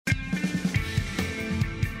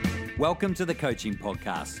Welcome to the Coaching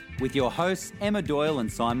Podcast with your hosts, Emma Doyle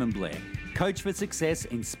and Simon Blair, coach for success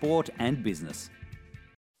in sport and business.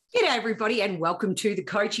 G'day, everybody, and welcome to the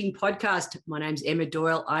Coaching Podcast. My name's Emma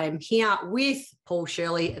Doyle. I am here with Paul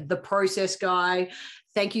Shirley, the process guy.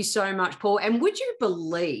 Thank you so much, Paul. And would you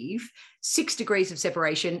believe 6 degrees of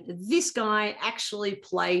separation? This guy actually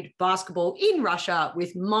played basketball in Russia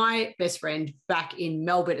with my best friend back in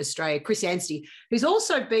Melbourne, Australia, Chris Anstey, who's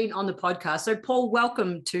also been on the podcast. So, Paul,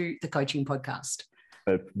 welcome to the Coaching Podcast.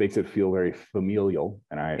 It makes it feel very familial,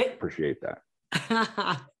 and I appreciate that.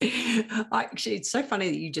 Actually, it's so funny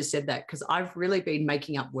that you just said that because I've really been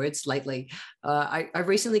making up words lately. I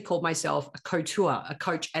recently called myself a couture, a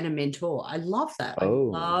coach and a mentor. I love that.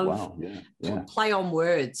 Oh, I love wow. Yeah. play on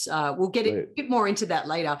words. We'll get a bit more into that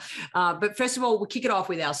later. But first of all, we'll kick it off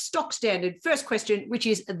with our stock standard first question, which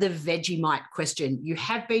is the Vegemite question. You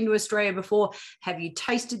have been to Australia before. Have you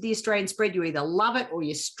tasted the Australian spread? You either love it or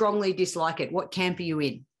you strongly dislike it. What camp are you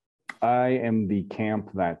in? I am the camp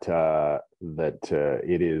that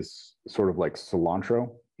it is sort of like cilantro.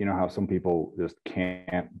 You know how some people just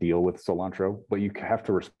can't deal with cilantro, but you have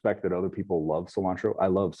to respect that other people love cilantro. I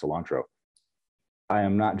love cilantro. I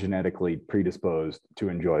am not genetically predisposed to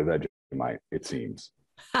enjoy Vegemite, it seems.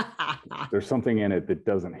 There's something in it that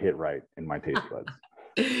doesn't hit right in my taste buds.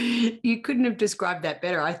 You couldn't have described that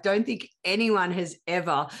better. I don't think anyone has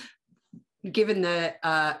ever given the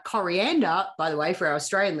coriander, by the way, for our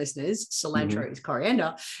Australian listeners, cilantro is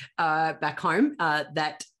coriander, back home,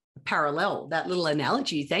 that parallel, that little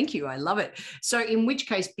analogy. Thank you. I love it. So in which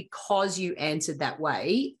case, because you answered that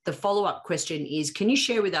way, the follow-up question is, can you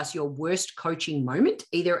share with us your worst coaching moment,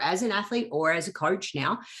 either as an athlete or as a coach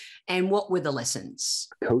now, and what were the lessons?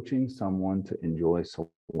 Coaching someone to enjoy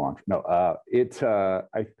cilantro. No,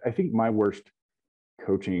 I think my worst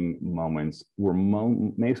coaching moments were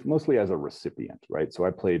mostly as a recipient, right? So I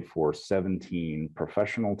played for 17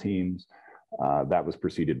 professional teams. That was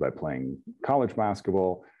preceded by playing college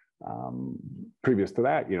basketball. Previous to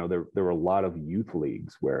that, there were a lot of youth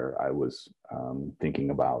leagues where I was thinking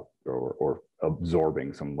about or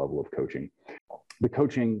absorbing some level of coaching. The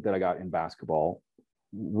coaching that I got in basketball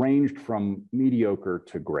ranged from mediocre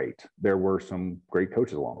to great. There were some great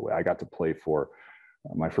coaches along the way. I got to play for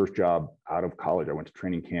my first job out of college. I went to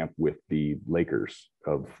training camp with the Lakers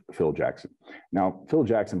of Phil Jackson. Now, Phil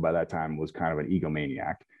Jackson by that time was kind of an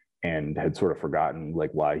egomaniac and had sort of forgotten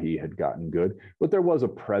why he had gotten good. But there was a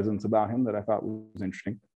presence about him that I thought was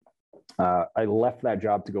interesting. I left that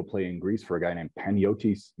job to go play in Greece for a guy named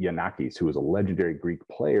Panagiotis Giannakis, who was a legendary Greek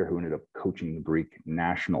player who ended up coaching the Greek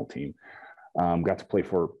national team. Got to play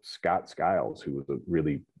for Scott Skiles, who was a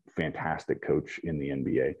really fantastic coach in the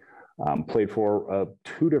NBA. Played for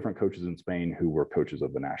 2 different coaches in Spain who were coaches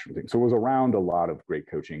of the national team. So it was around a lot of great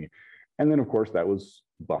coaching. And then, of course, that was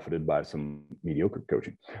buffeted by some mediocre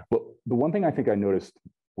coaching. But the one thing I think I noticed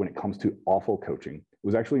when it comes to awful coaching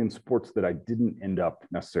was actually in sports that I didn't end up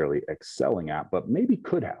necessarily excelling at, but maybe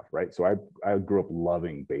could have, right? So I grew up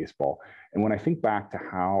loving baseball. And when I think back to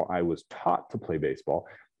how I was taught to play baseball,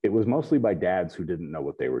 it was mostly by dads who didn't know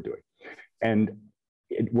what they were doing. And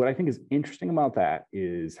what I think is interesting about that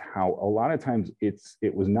is how a lot of times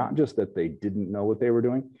it was not just that they didn't know what they were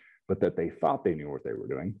doing, but that they thought they knew what they were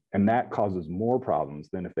doing. And that causes more problems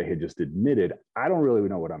than if they had just admitted, I don't really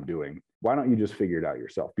know what I'm doing. Why don't you just figure it out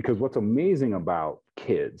yourself? Because what's amazing about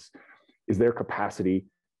kids is their capacity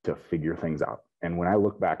to figure things out. And when I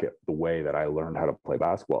look back at the way that I learned how to play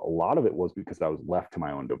basketball, a lot of it was because I was left to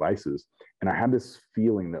my own devices. And I had this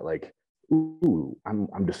feeling that ooh,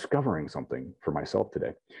 I'm discovering something for myself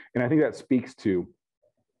today. And I think that speaks to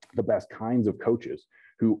the best kinds of coaches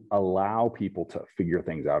who allow people to figure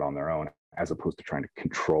things out on their own, as opposed to trying to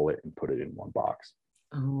control it and put it in one box.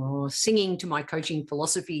 Oh, singing to my coaching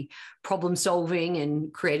philosophy, problem solving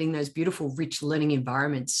and creating those beautiful, rich learning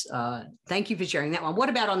environments. Thank you for sharing that one. What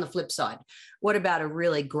about on the flip side? What about a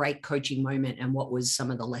really great coaching moment, and what was some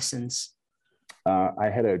of the lessons? I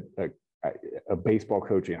had a baseball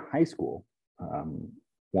coach in high school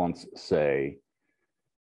once say,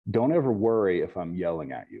 don't ever worry if I'm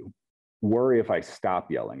yelling at you. Worry if I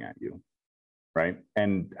stop yelling at you, right?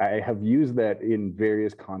 And I have used that in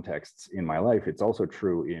various contexts in my life. It's also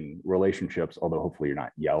true in relationships, although hopefully you're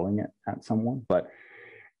not yelling at someone. But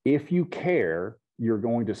if you care, you're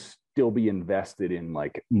going to still be invested in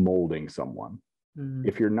molding someone.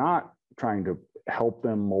 If you're not trying to help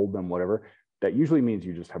them, mold them, whatever, that usually means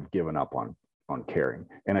you just have given up on caring.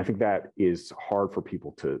 And I think that is hard for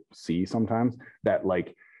people to see sometimes, that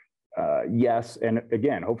yes. And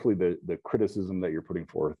again, hopefully the criticism that you're putting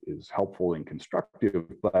forth is helpful and constructive,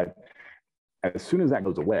 but as soon as that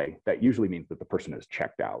goes away, that usually means that the person is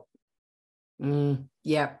checked out.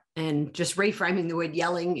 Yeah. And just reframing the word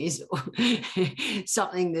yelling is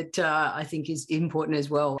something that I think is important as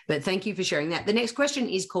well. But thank you for sharing that. The next question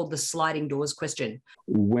is called the sliding doors question.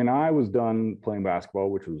 When I was done playing basketball,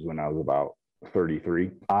 which was when I was about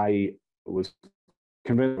 33, I was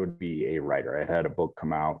convinced I would be a writer. I had a book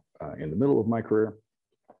come out in the middle of my career.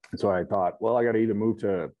 And so I thought, well, I got to either move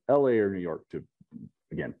to LA or New York to,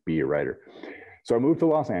 again, be a writer. So I moved to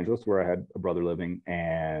Los Angeles, where I had a brother living,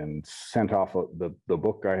 and sent off the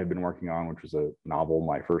book I had been working on, which was a novel,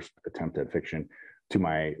 my first attempt at fiction, to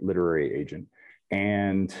my literary agent.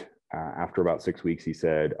 And after about 6 weeks, he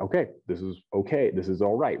said, okay. This is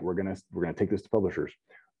all right. We're gonna take this to publishers.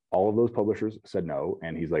 All of those publishers said no.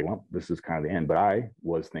 And he's like, well, this is kind of the end. But I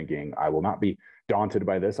was thinking, I will not be daunted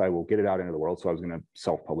by this. I will get it out into the world. So I was going to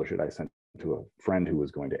self-publish it. I sent it to a friend who was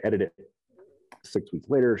going to edit it. 6 weeks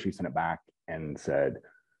later, she sent it back and said,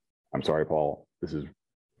 I'm sorry, Paul, this is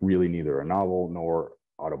really neither a novel nor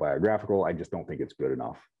autobiographical. I just don't think it's good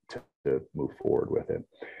enough to move forward with it.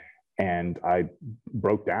 And I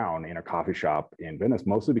broke down in a coffee shop in Venice,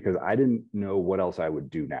 mostly because I didn't know what else I would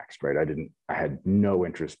do next, right? I had no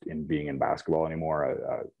interest in being in basketball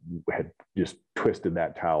anymore. I had just twisted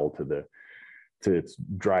that towel to its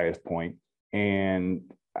driest point. And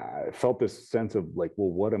I felt this sense of like, well,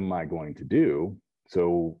 what am I going to do?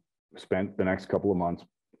 So spent the next couple of months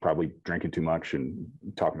probably drinking too much and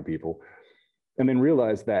talking to people, and then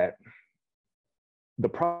realized that the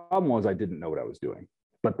problem was I didn't know what I was doing,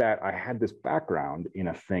 but that I had this background in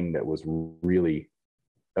a thing that was really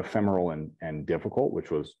ephemeral and difficult, which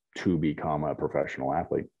was to become a professional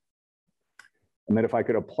athlete. And that if I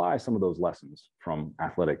could apply some of those lessons from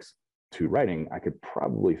athletics to writing, I could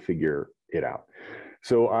probably figure it out.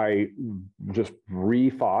 So I just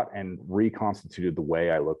rethought and reconstituted the way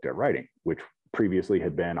I looked at writing, which previously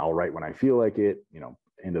had been, I'll write when I feel like it,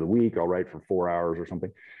 end of the week, I'll write for 4 hours or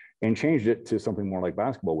something, and changed it to something more like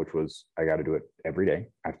basketball, which was, I got to do it every day.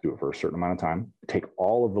 I have to do it for a certain amount of time, take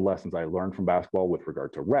all of the lessons I learned from basketball with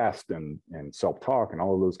regard to rest and self-talk and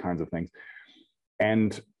all of those kinds of things.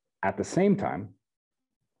 And at the same time,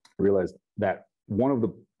 realized that one of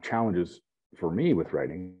the challenges for me with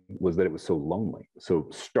writing was that it was so lonely. So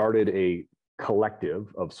started a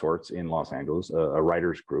collective of sorts in Los Angeles, a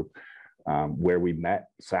writers group, where we met,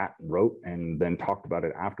 sat, wrote, and then talked about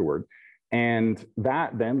it afterward. And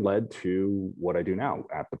that then led to what I do now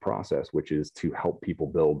at the process, which is to help people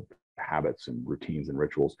build habits and routines and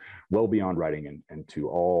rituals well beyond writing and to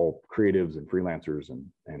all creatives and freelancers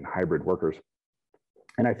and hybrid workers.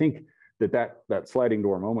 And I think that sliding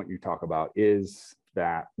door moment you talk about is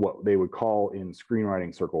that what they would call in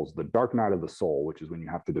screenwriting circles, the dark night of the soul, which is when you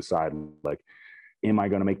have to decide, like, am I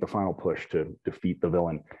going to make the final push to defeat the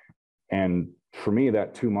villain? And for me,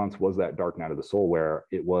 that 2 months was that dark night of the soul, where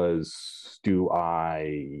it was, do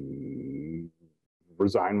I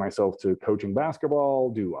resign myself to coaching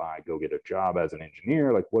basketball? Do I go get a job as an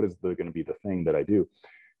engineer? Like, what is going to be the thing that I do?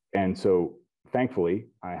 And so thankfully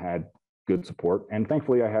I had good support, and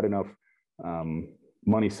thankfully I had enough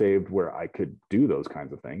money saved where I could do those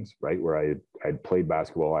kinds of things, right? Where I'd played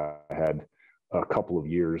basketball. I had a couple of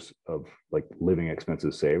years of like living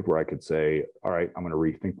expenses saved where I could say, all right, I'm going to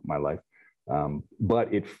rethink my life.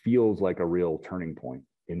 But it feels like a real turning point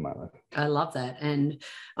in my life. I love that. And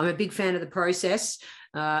I'm a big fan of the process.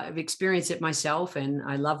 I've experienced it myself, and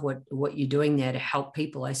I love what you're doing there to help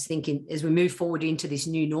people. I think as we move forward into this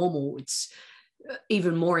new normal, it's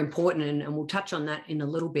even more important, and we'll touch on that in a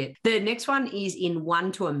little bit. The next one is in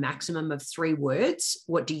 1 to a maximum of 3 words.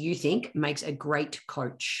 What do you think makes a great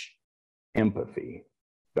coach? Empathy.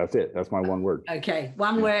 That's it. That's my one word. Okay.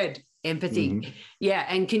 One word, empathy. Mm-hmm. Yeah.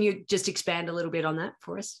 And can you just expand a little bit on that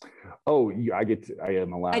for us? Oh, I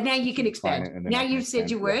am allowed. And now you can expand. Now you've said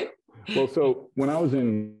your word. Well, so when I was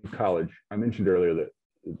in college, I mentioned earlier that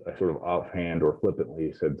I sort of offhand or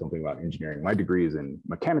flippantly said something about engineering. My degree is in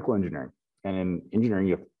mechanical engineering. And in engineering,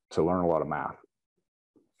 you have to learn a lot of math.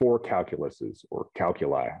 4 calculuses, or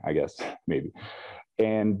calculi, I guess, maybe.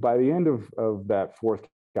 And by the end of that 4th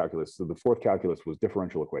calculus, so the 4th calculus was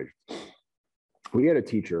differential equations. We had a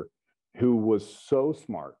teacher who was so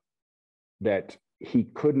smart that he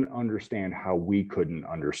couldn't understand how we couldn't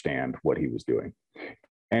understand what he was doing.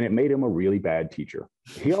 And it made him a really bad teacher.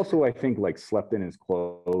 He also, I think, like slept in his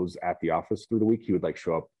clothes at the office through the week. He would like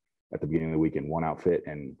show up at the beginning of the week in one outfit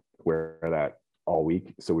and wear that all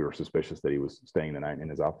week. So we were suspicious that he was staying the night in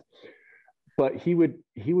his office. But he would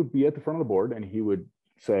be at the front of the board and he would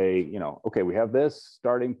say, okay, we have this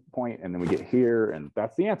starting point and then we get here and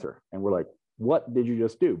that's the answer. And we're like, what did you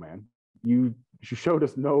just do, man? You showed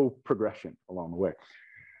us no progression along the way.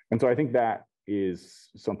 And so I think that is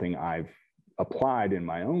something I've applied in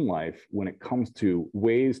my own life when it comes to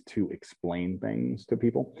ways to explain things to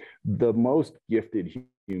people. The most gifted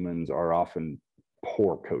humans are often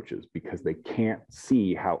poor coaches because they can't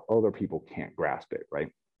see how other people can't grasp it,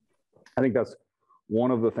 right? I think that's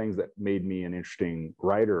one of the things that made me an interesting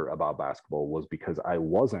writer about basketball, was because I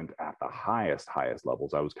wasn't at the highest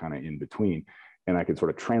levels. I was kind of in between, and I could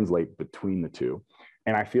sort of translate between the two.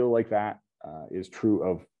 And I feel like that is true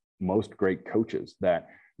of most great coaches, that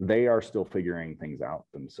they are still figuring things out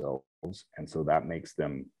themselves. And so that makes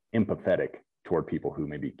them empathetic toward people who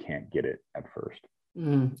maybe can't get it at first.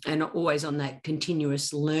 And always on that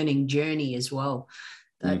continuous learning journey as well.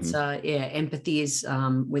 That's empathy is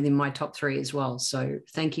within my top 3 as well. So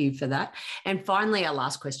thank you for that. And finally, our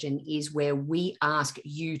last question is where we ask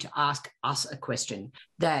you to ask us a question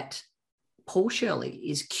that Paul Shirley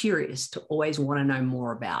is curious to always want to know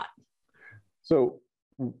more about. So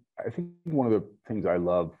I think one of the things I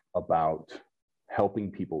love about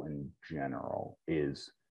helping people in general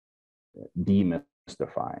is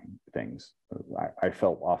demystifying things. I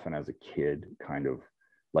felt often as a kid, kind of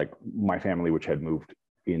like my family, which had moved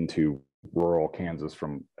into rural Kansas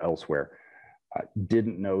from elsewhere,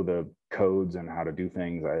 didn't know the codes and how to do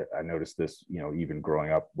things. I noticed this, even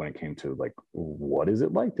growing up when it came to like, what is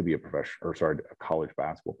it like to be a college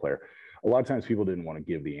basketball player? A lot of times people didn't want to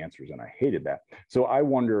give the answers, and I hated that. So I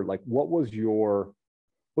wonder, like, what's your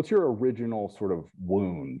original sort of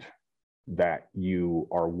wound that you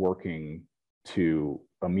are working to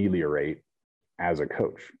ameliorate as a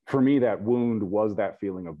coach? For me, that wound was that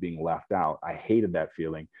feeling of being left out. I hated that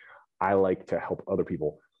feeling. I like to help other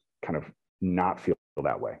people kind of not feel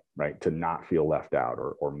that way, right? To not feel left out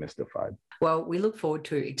or mystified. Well, we look forward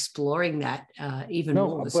to exploring that even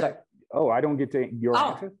more. I don't get to your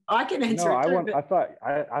answer. I can answer it too.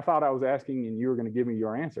 I thought I was asking and you were going to give me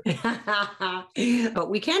your answer. But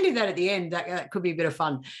we can do that at the end. That could be a bit of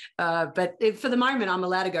fun. But for the moment, I'm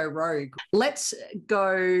allowed to go rogue. Let's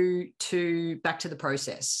go back to the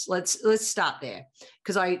process. Let's start there,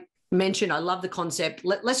 because I mentioned I love the concept.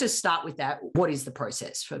 Let's just start with that. What is the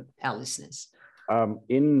process for our listeners?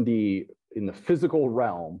 In the physical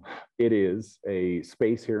realm, it is a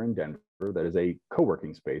space here in Denver that is a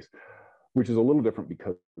co-working space, which is a little different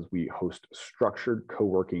because we host structured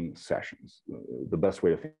co-working sessions. The best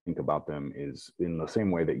way to think about them is in the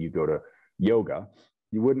same way that you go to yoga.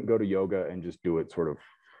 You wouldn't go to yoga and just do it sort of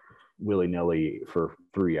willy-nilly for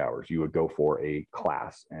 3 hours. You would go for a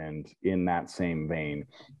class. And in that same vein,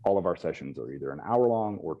 all of our sessions are either an hour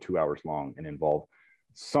long or 2 hours long and involve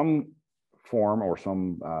some form or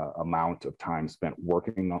some amount of time spent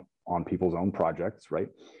working on people's own projects, right?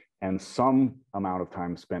 And some amount of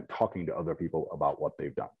time spent talking to other people about what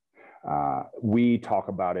they've done. We talk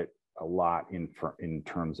about it a lot in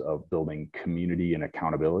terms of building community and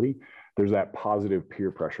accountability. There's that positive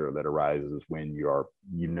peer pressure that arises when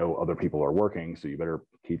other people are working, so you better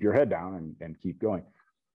keep your head down and keep going.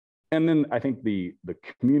 And then I think the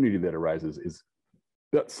community that arises is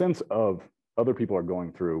that sense of other people are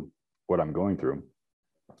going through what I'm going through,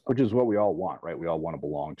 which is what we all want, right? We all want to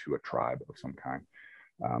belong to a tribe of some kind.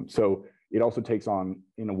 So it also takes on,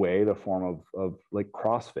 in a way, the form of like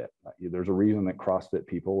CrossFit. There's a reason that CrossFit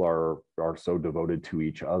people are so devoted to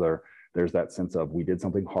each other. There's that sense of we did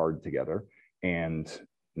something hard together and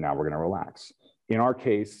now we're going to relax. In our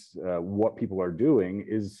case, what people are doing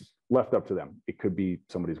is left up to them. It could be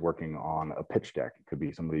somebody's working on a pitch deck. It could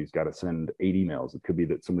be somebody's got to send 8 emails. It could be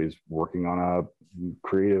that somebody's working on a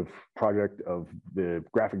creative project of the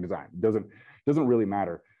graphic design. It doesn't really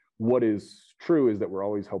matter. What is true is that we're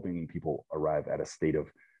always helping people arrive at a state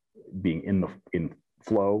of being in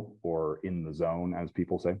flow or in the zone, as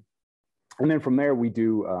people say. And then from there, we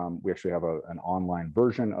actually have an online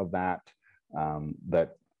version of that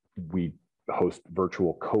we host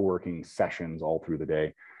virtual co-working sessions all through the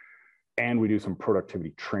day. And we do some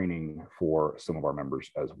productivity training for some of our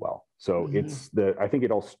members as well. So I think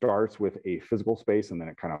it all starts with a physical space, and then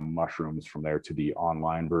it kind of mushrooms from there to the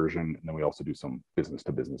online version. And then we also do some business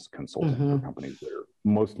to business consulting for companies that are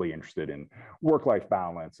mostly interested in work-life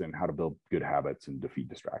balance and how to build good habits and defeat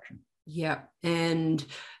distraction. Yeah. And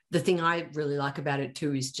the thing I really like about it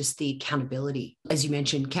too is just the accountability. As you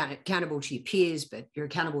mentioned, accountable to your peers, but you're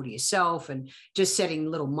accountable to yourself, and just setting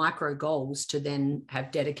little micro goals to then have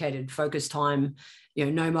dedicated focus time,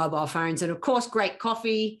 no mobile phones, and of course, great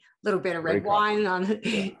coffee, a little bit of red wine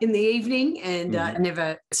in the evening, and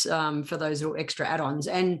never for those little extra add-ons.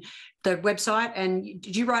 And the website, and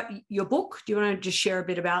did you write your book? Do you want to just share a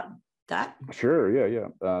bit about that? Sure. Yeah.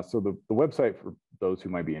 So the website for those who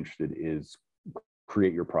might be interested is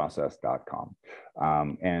createyourprocess.com.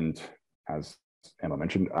 And as Emma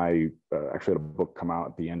mentioned, I actually had a book come out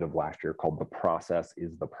at the end of last year called The Process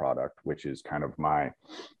is the Product, which is kind of my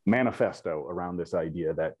manifesto around this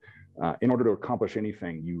idea that in order to accomplish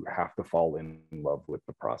anything, you have to fall in love with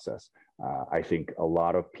the process. I think a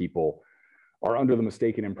lot of people are under the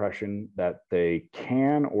mistaken impression that they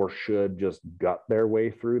can or should just gut their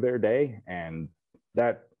way through their day, and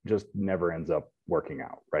that just never ends up working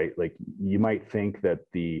out, right? Like, you might think that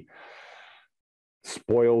the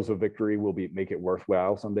spoils of victory will make it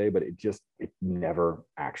worthwhile someday, but it never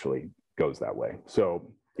actually goes that way.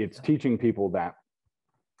 So it's teaching people that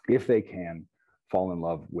if they can fall in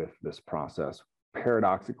love with this process,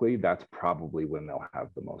 paradoxically, that's probably when they'll have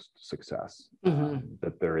the most success.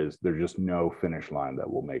 That there's just no finish line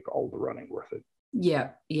that will make all the running worth it. Yeah.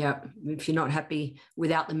 If you're not happy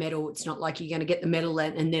without the medal, it's not like you're going to get the medal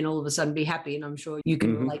and then all of a sudden be happy. And I'm sure you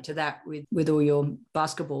can relate to that with all your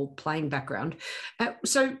basketball playing background.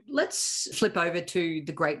 So let's flip over to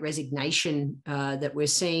the Great Resignation that we're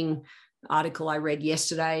seeing. Article I read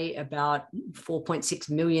yesterday about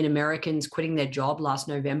 4.6 million Americans quitting their job last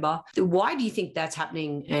November. Why do you think that's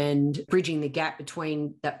happening, and bridging the gap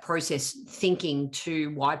between that process thinking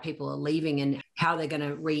to why people are leaving and how they're going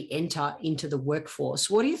to re-enter into the workforce?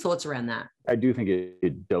 What are your thoughts around that? I do think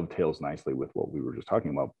it dovetails nicely with what we were just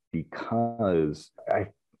talking about, because I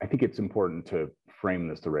think it's important to frame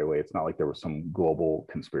this the right way. It's not like there was some global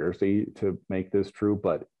conspiracy to make this true,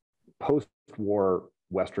 but post-war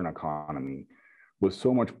Western economy was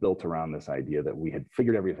so much built around this idea that we had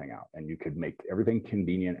figured everything out and you could make everything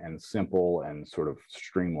convenient and simple and sort of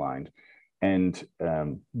streamlined. And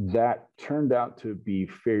that turned out to be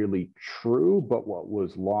fairly true, but what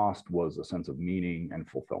was lost was a sense of meaning and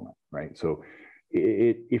fulfillment, right? So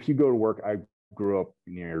if you go to work, I grew up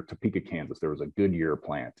near Topeka, Kansas. There was a Goodyear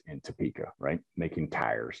plant in Topeka, right? Making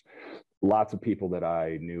tires. Lots of people that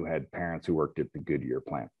I knew had parents who worked at the Goodyear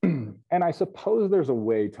plant. And I suppose there's a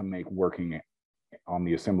way to make working on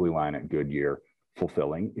the assembly line at Goodyear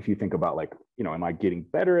fulfilling. If you think about, like, am I getting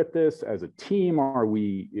better at this as a team? Are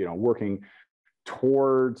we, working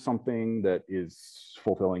towards something that is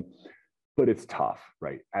fulfilling? But it's tough,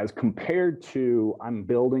 right? As compared to I'm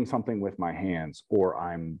building something with my hands, or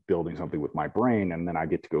I'm building something with my brain, and then I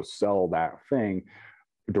get to go sell that thing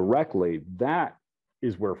directly. That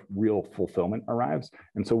is where real fulfillment arrives.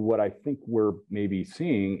 And so what I think we're maybe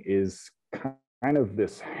seeing is kind of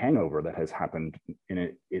this hangover that has happened in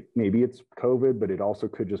it. Maybe it's COVID, but it also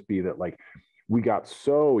could just be that, like, we got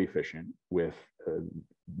so efficient with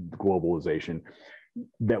globalization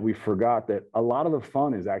that we forgot that a lot of the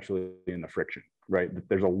fun is actually in the friction, right? That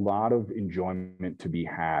there's a lot of enjoyment to be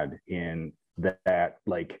had in that,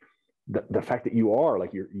 like, the fact that you are,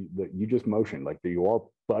 like, you just motioned, like, that you are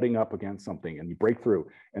butting up against something and you break through,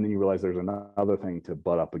 and then you realize there's another thing to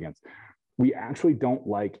butt up against. We actually don't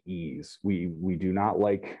like ease. We do not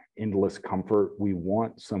like endless comfort. We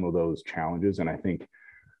want some of those challenges. And I think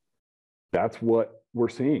that's what we're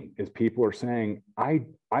seeing is people are saying, I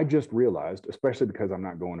just realized, especially because I'm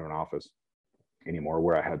not going to an office anymore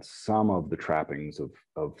where I had some of the trappings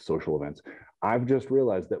of social events. I've just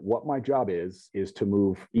realized that what my job is to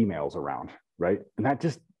move emails around, right? And I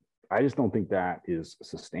just don't think that is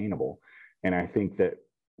sustainable. And I think that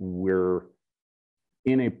we're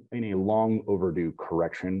in a long overdue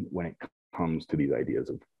correction when it comes to these ideas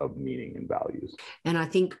of meaning and values. And I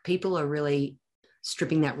think people are really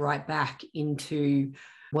stripping that right back into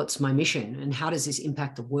what's my mission and how does this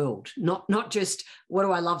impact the world? Not just what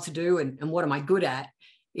do I love to do and what am I good at?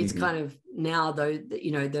 It's kind of now, though,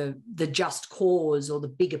 the just cause or the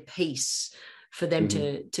bigger piece for them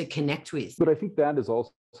to connect with. But I think that is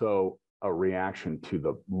also a reaction to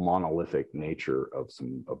the monolithic nature of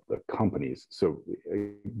some of the companies. So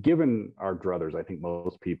given our druthers, I think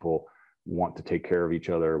most people want to take care of each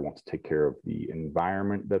other, want to take care of the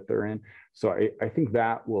environment that they're in. So I think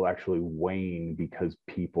that will actually wane, because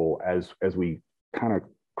people, as we kind of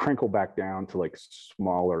crinkle back down to, like,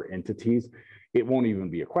 smaller entities, it won't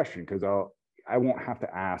even be a question, because I won't have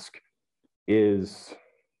to ask, is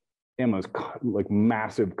Emma's, like,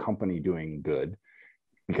 massive company doing good?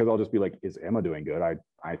 Because I'll just be like, is Emma doing good?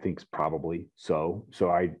 I think probably so. So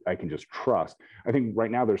I can just trust. I think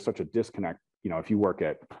right now there's such a disconnect. If you work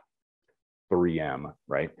at 3M,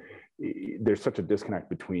 right? There's such a disconnect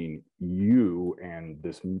between you and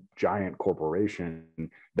this giant corporation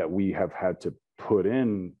that we have had to put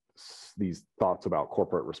in these thoughts about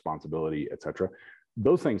corporate responsibility, et cetera.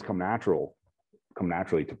 Those things come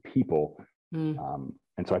naturally to people.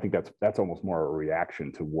 And so I think that's almost more a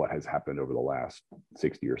reaction to what has happened over the last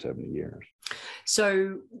 60 or 70 years.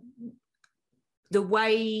 So the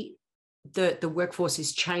way the workforce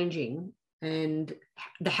is changing, and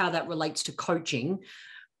how that relates to coaching.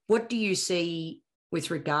 What do you see with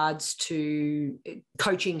regards to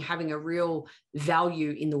coaching having a real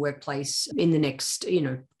value in the workplace in the next,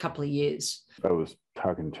 couple of years? I was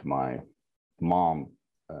talking to my mom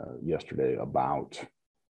yesterday about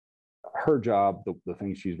her job, the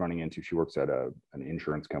things she's running into. She works at an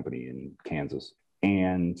insurance company in Kansas.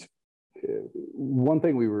 And one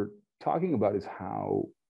thing we were talking about is how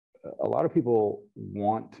a lot of people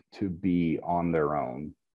want to be on their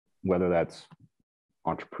own, whether that's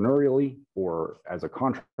entrepreneurially or as a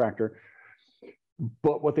contractor.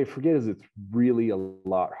 But what they forget is it's really a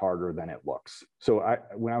lot harder than it looks. So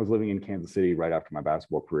when I was living in Kansas City right after my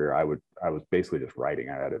basketball career, I was basically just writing.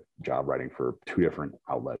 I had a job writing for 2 different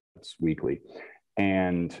outlets weekly.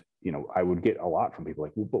 And, I would get a lot from people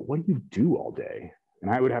like, well, but what do you do all day?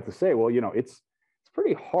 And I would have to say, well, it's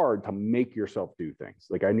pretty hard to make yourself do things.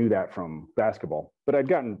 Like I knew that from basketball, but I'd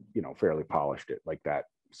gotten, fairly polished it, like that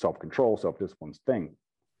self-control, self-discipline thing.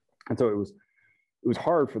 And so it was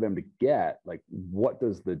hard for them to get, like, what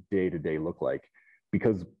does the day-to-day look like?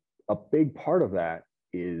 Because a big part of that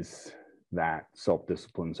is that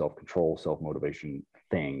self-discipline, self-control, self-motivation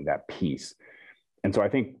thing, that piece. And so I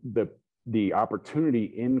think the opportunity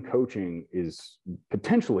in coaching is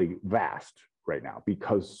potentially vast right now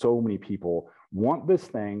because so many people want this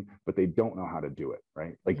thing, but they don't know how to do it,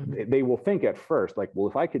 right? Like they will think at first, like, well,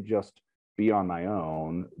 if I could just be on my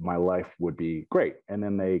own, my life would be great. And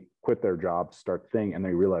then they quit their job, start thing, and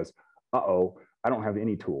they realize, uh-oh, I don't have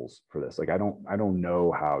any tools for this. Like I don't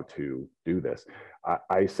know how to do this.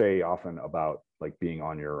 I say often about like being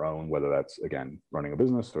on your own, whether that's again running a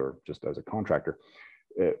business or just as a contractor.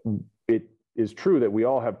 It is true that we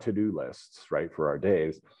all have to-do lists, right, for our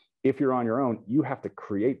days. If you're on your own, you have to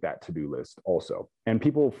create that to-do list also. And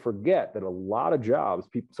people forget that a lot of jobs,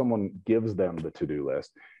 someone gives them the to-do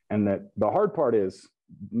list, and that the hard part is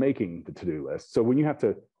making the to-do list. So when you have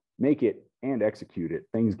to make it and execute it,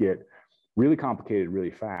 things get really complicated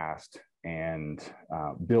really fast, and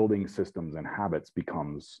building systems and habits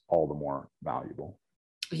becomes all the more valuable.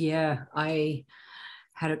 Yeah, I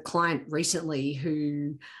had a client recently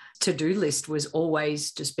who to-do list was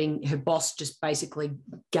always just being, her boss just basically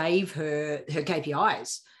gave her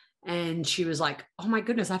KPIs. And she was like, oh my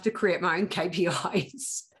goodness, I have to create my own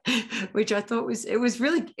KPIs, which I thought it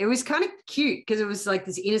was kind of cute because it was like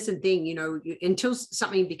this innocent thing, until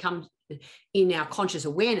something becomes in our conscious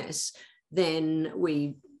awareness, then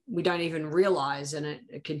we don't even realize, and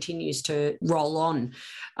it continues to roll on.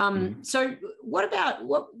 So what about,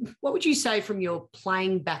 what would you say from your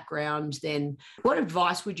playing background then? What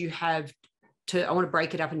advice would you have I want to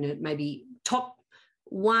break it up into maybe top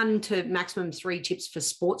 1 to maximum 3 tips for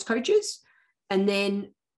sports coaches, and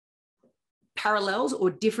then parallels or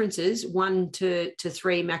differences, 1 to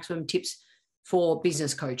 3 maximum tips for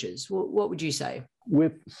business coaches? What would you say?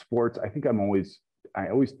 With sports, I think I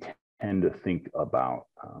always tend to think about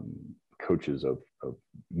coaches of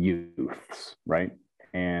youths, right?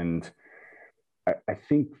 And I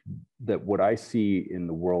think that what I see in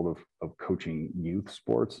the world of coaching youth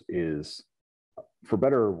sports is, for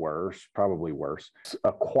better or worse, probably worse,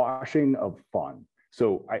 a quashing of fun.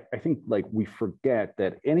 So I think like we forget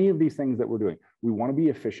that any of these things that we're doing, we want to be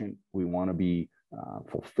efficient, we want to be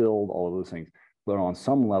fulfilled, all of those things, but on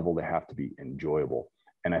some level they have to be enjoyable.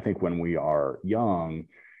 And I think when we are young,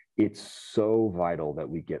 it's so vital that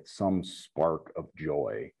we get some spark of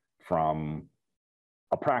joy from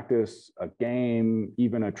a practice, a game,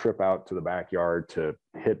 even a trip out to the backyard to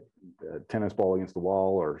hit a tennis ball against the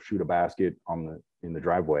wall or shoot a basket in the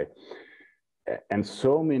driveway. And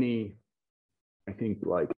so many, I think,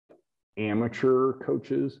 like amateur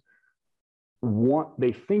coaches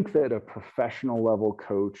they think that a professional level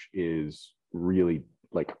coach is really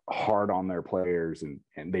like hard on their players,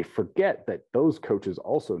 and they forget that those coaches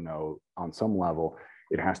also know on some level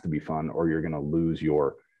it has to be fun, or you're going to lose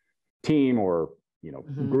your team or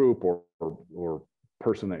group or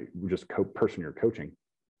person that person you're coaching.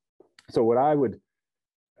 So what I would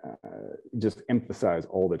just emphasize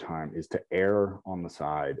all the time is to err on the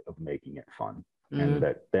side of making it fun, and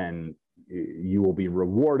that then you will be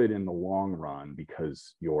rewarded in the long run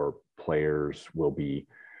because your players will be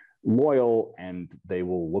loyal and they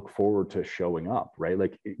will look forward to showing up, right?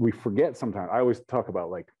 Like we forget sometimes. I always talk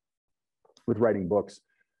about, like, with writing books,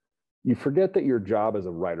 you forget that your job as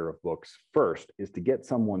a writer of books first is to get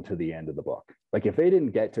someone to the end of the book. Like if they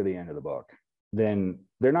didn't get to the end of the book, then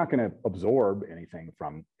they're not going to absorb anything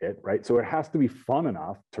from it, right? So it has to be fun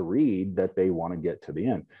enough to read that they want to get to the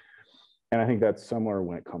end. And I think that's similar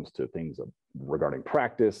when it comes to things regarding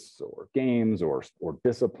practice or games or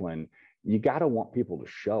discipline. you got to want people to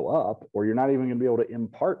show up, or you're not even going to be able to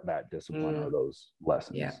impart that discipline or those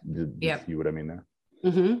lessons. Yeah. Do you see what I mean there?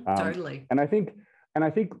 Totally. And I think,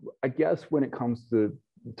 I guess when it comes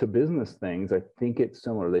to business things, I think it's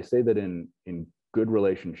similar. They say that in good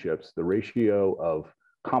relationships, the ratio of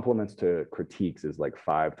compliments to critiques is like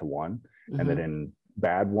 5 to 1, and that in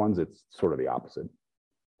bad ones, it's sort of the opposite.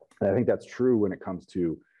 And I think that's true when it comes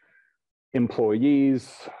to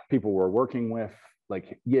employees, people we're working with.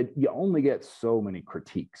 Like you only get so many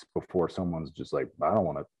critiques before someone's just like, I don't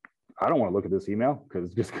want to look at this email because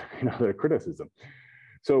it's just another criticism.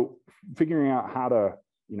 So figuring out how to,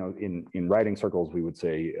 in writing circles, we would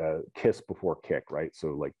say kiss before kick, right? So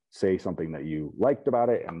like say something that you liked about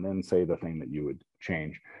it and then say the thing that you would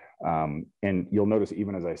change. And you'll notice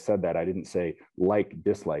even as I said that, I didn't say like,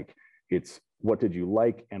 dislike. It's what did you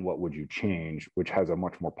like and what would you change, which has a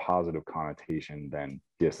much more positive connotation than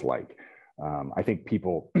dislike. I think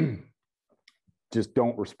people just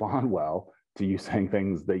don't respond well to you saying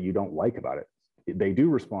things that you don't like about it. They do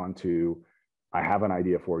respond to, I have an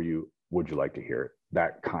idea for you. Would you like to hear it?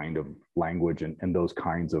 That kind of language and those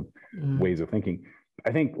kinds of ways of thinking.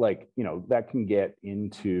 I think that can get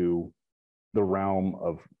into the realm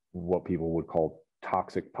of what people would call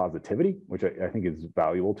toxic positivity, which I think is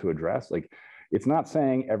valuable to address. Like, it's not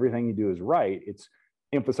saying everything you do is right. It's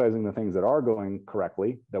emphasizing the things that are going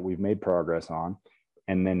correctly, that we've made progress on,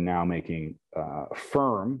 and then now making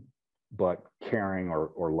firm but caring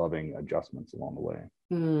or loving adjustments along the way.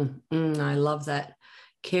 I love that.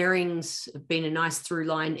 Caring's been a nice through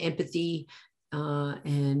line, empathy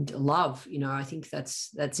and love. I think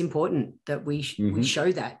that's important that we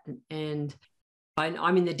show that. And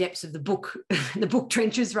I'm in the depths of the book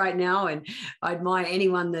trenches right now, and I admire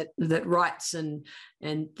anyone that writes and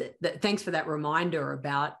thanks for that reminder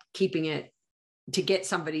about keeping it to get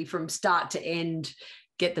somebody from start to end,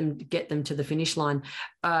 get them to the finish line.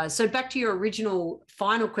 So back to your original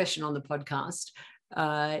final question on the podcast,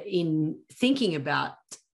 in thinking about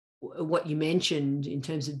what you mentioned in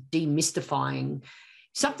terms of demystifying,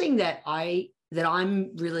 something that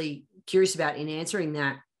I'm really curious about in answering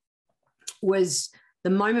that was the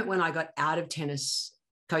moment when I got out of tennis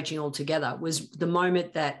coaching altogether, was the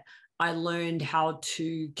moment that I learned how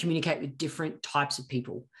to communicate with different types of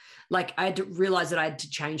people. Like I had to realize that I had to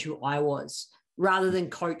change who I was rather than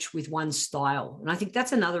coach with one style. And I think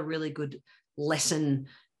that's another really good lesson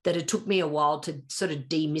that it took me a while to sort of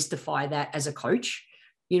demystify that as a coach.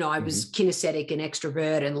 I was kinesthetic and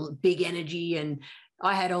extrovert and big energy, and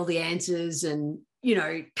I had all the answers and,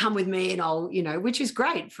 come with me and I'll, which is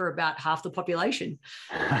great for about half the population.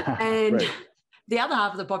 And Right. The other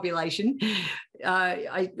half of the population,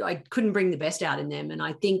 I couldn't bring the best out in them. And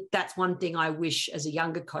I think that's one thing I wish as a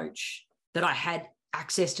younger coach that I had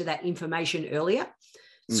access to that information earlier.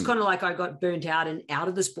 It's kind of like I got burnt out and out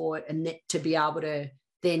of the sport, and to be able to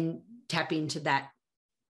then tap into that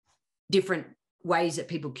different ways that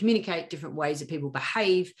people communicate, different ways that people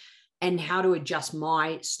behave, and how to adjust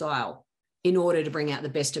my style in order to bring out the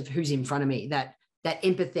best of who's in front of me. That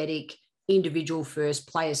empathetic, individual first,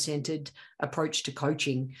 player-centered approach to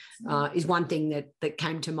coaching is one thing that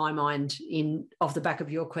came to my mind off the back of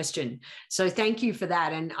your question. So thank you for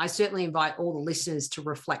that. And I certainly invite all the listeners to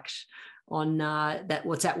reflect on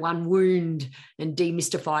what's that one wound, and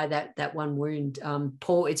demystify that one wound.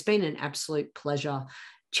 Paul, it's been an absolute pleasure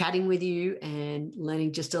chatting with you and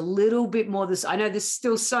learning just a little bit more. I know there's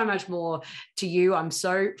still so much more to you. I'm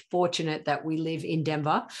so fortunate that we live in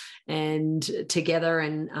Denver and together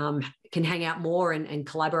and can hang out more and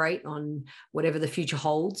collaborate on whatever the future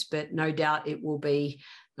holds. But no doubt it will be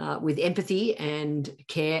with empathy and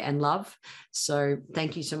care and love. So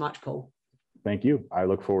thank you so much, Paul. Thank you. I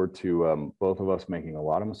look forward to both of us making a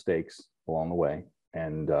lot of mistakes along the way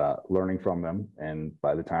and learning from them. And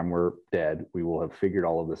by the time we're dead, we will have figured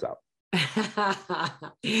all of this out.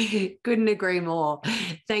 Couldn't agree more.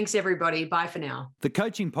 Thanks, everybody. Bye for now. The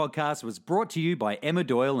Coaching Podcast was brought to you by Emma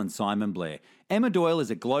Doyle and Simon Blair. Emma Doyle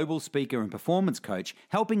is a global speaker and performance coach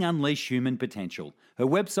helping unleash human potential. Her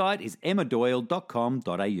website is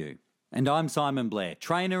emmadoyle.com.au. And I'm Simon Blair,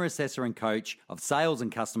 trainer, assessor and coach of sales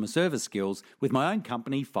and customer service skills with my own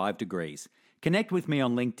company, 5 Degrees. Connect with me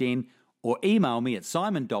on LinkedIn or email me at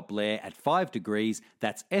simon.blair@5degrees,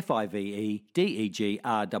 that's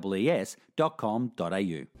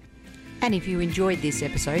FIVEDEGREES.com.au. And if you enjoyed this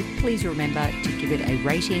episode, please remember to give it a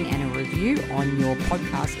rating and a review on your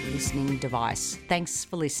podcast listening device. Thanks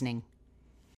for listening.